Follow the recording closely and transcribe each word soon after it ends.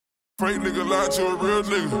Fake nigga lie to a real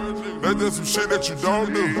nigga. That's just some shit that you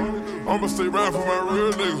don't do. I'ma stay around for my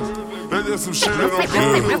real niggas. That's just some shit that I'm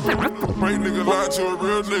gon' do. Fake nigga lie to a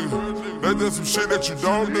real nigga. That's just some shit that you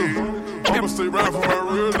don't do. I'ma stay around for my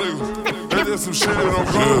real niggas. That's just some shit that I'm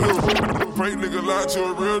gon' do. Fake nigga lie to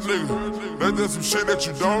a real nigga. That's just some shit that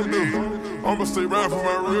you don't do. I'ma stay around for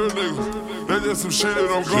my real niggas. That's just some shit that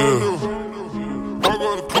I'm gon' do. Fuck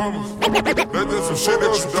all the commas. That's just some shit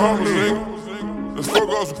that you don't do, nigga. Let's fuck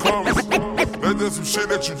off some commas. That's just some shit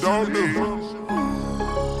that you don't do.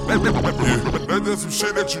 Yeah, that's just some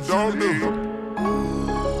shit that you don't do.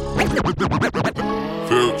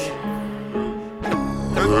 Filch.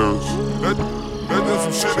 That's just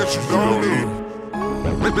some shit that you don't do.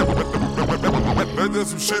 That's just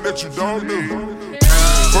some shit that you don't do.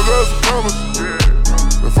 Fuck off some commas.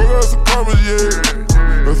 Let's fuck off some commas, yeah.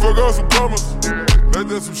 Let's fuck off some commas. That's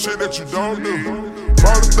just some shit that you don't do.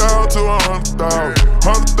 100,000 to 100,000,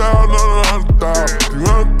 100,000 on 100,000,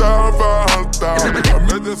 200,000, 500,000. I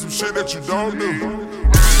mean, that's some shit that you don't do.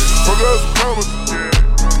 Fuck us some commas.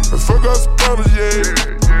 Let's fuck us some commas, yeah.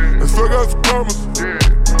 Let's fuck us some commas.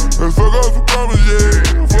 Let's fuck us some commas, yeah.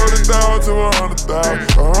 40,000 to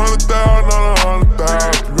 100,000, 100,000 on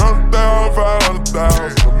 100,000, 200,000,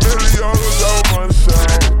 500,000. $1 million out money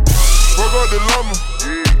shout. Fuck up the lumber.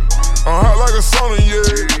 I'm hot like a sauna, yeah.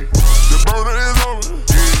 The burner is on me.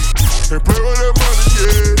 Hey, play with that money,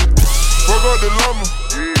 yeah. Fuck up the lumber.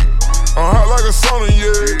 I'm hot like a sauna,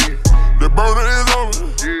 yeah. The burner is on me.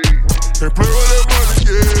 Hey, play with that money,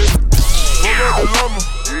 yeah. Fuck up the lumber.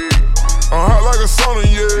 I'm hot like a sauna,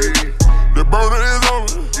 yeah. The burner is on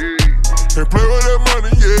me. Hey, play with that money,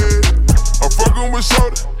 yeah. I'm fucking with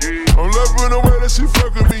Shorty. I'm loving the way that she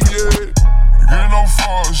fucking me, yeah. Get no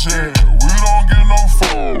fucks, yeah. We don't get no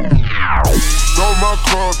fucks. Stole my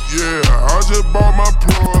cup, yeah. I just bought my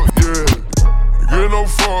plug, yeah. Get no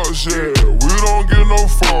fucks, yeah. We don't get no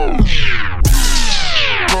fucks.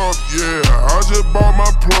 Cup, yeah. I just bought my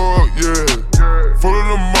plug, yeah. Full of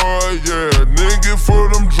the mud, yeah. Nigga get full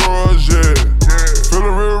of them drugs, yeah.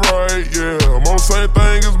 Feeling real right, yeah. I'm on the same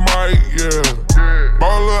thing as Mike, yeah.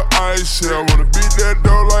 Bought a little ice, yeah. I wanna beat that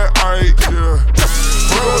door like Ike, yeah.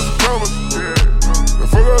 Fuck us some commas.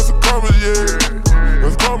 Fuck us some commas, yeah.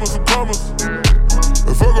 Let's come with some commas.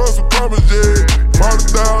 Let's fuck us some commas, yeah.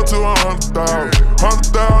 100,000 to 100,000,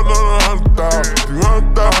 100,000 on 100,000,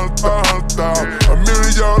 200,000, 100,000. $1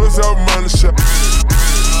 million out money shot.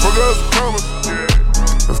 Fuck us some commas.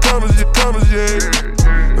 Let's commas, yeah.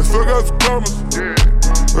 Let's fuck us some commas.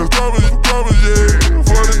 Let's commas, yeah.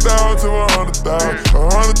 40,000 to 100,000,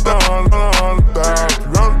 100,000 on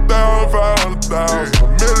 100,000, 200,000, 500,000.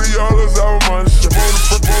 $1 million out money shot.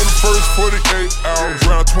 On the first 48 hours,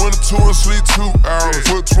 round 22 and sleep 2 hours.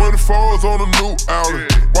 Put 24s on a new outlet.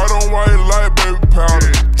 White on white light, baby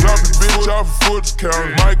powder. Drop the bitch off a foot's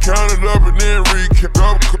counter. Might count it up and then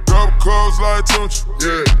recount. Double cubs like Tunch,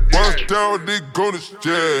 yeah. Bust down with these goonies,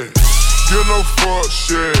 yeah. Get no fuck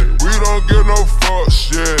shit. We don't get no fuck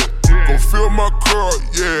shit. Go fill my cup,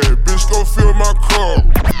 yeah. Bitch, go fill my cup.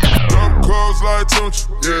 Double cubs like Tunch,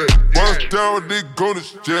 yeah. Bust down with these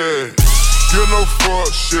goonies, yeah. Get no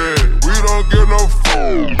fuck shit, we don't get no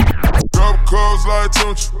fuck. Double cubs like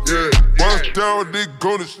Tunch, yeah. Bust down with these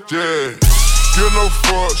goonies, yeah. Get no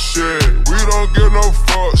fuck shit, we don't get no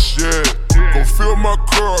fuck shit. Go fill my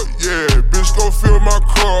cup, yeah. Bitch, go fill my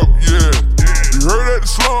cup, yeah. You heard that the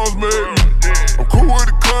slums, man. I'm cool with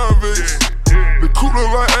the convicts. The cool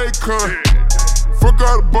look like Akon. Fuck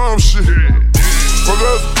all the bomb shit. Fuck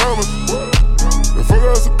us some commas. Fuck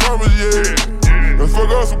us some commas, yeah. Let's fuck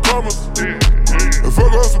up some commas. Let's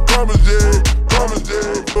fuck up some commas, yeah. Commas,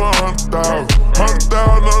 yeah. 100,000,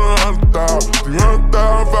 100,000 on 100,000,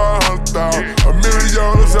 200,000, 500,000. $1 million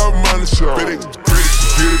out money shot. Fit it,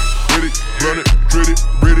 get it, run it, grit it,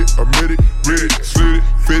 admit it, read it, slit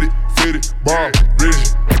it, fit it, ball,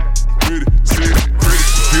 rigid, grit it, sit it,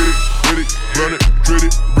 get it, run it, grit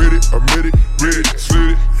it, admit it, read it,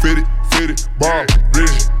 slit it, fit it, ball,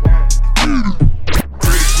 rigid.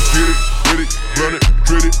 Run it,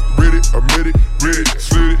 grit it, admit it, read it,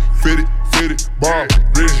 slit it, fit it, ball,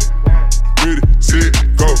 rigid, read it, see it,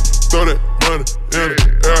 go, throw that money in the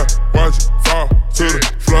air, watch it fall to the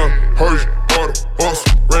floor, hurry, order, bus,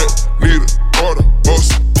 rent, need a order, bus,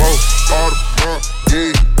 boss, order,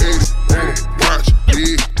 yeah, 80, on a watch,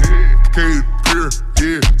 yeah, catered beer,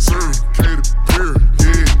 yeah, certificated beer,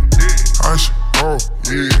 yeah, I should,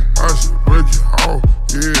 yeah, I should break it off,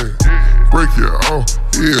 yeah, break it off,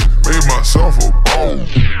 yeah, made myself a ball.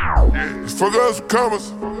 Let's fuck up some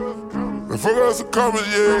commas. Let's fuck up some commas,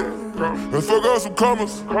 yeah. Let's fuck up some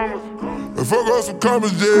commas. And fuck up some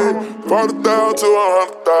comments, yeah. 40,000 to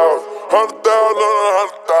 100,000. 100,000 on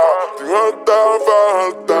 100,000.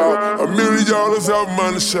 300,000, 500,000. $1 million out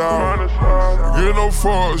money shower. Get no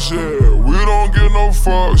fucks, yeah. We don't get no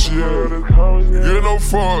fucks, yeah. Get no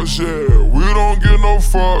fucks, yeah. We don't get no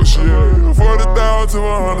fucks, yeah. 40,000 to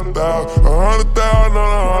 100,000. 100,000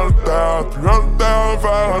 on 100,000. 300,000,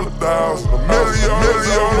 500,000. $1 million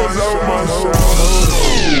out money shower.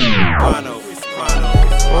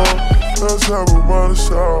 Let's have a money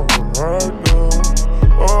shower right now.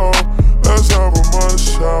 Oh, let's have a money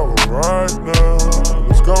shower right now.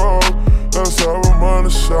 Let's go. Let's have a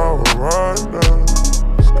money shower right now.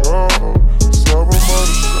 Let's go. Let's have a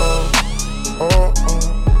money shower. Oh, oh,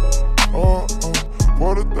 oh, oh.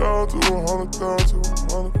 40,000 to 100,000,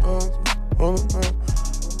 100,000, 100,000,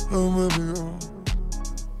 $1 million.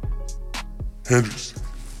 Hendrix.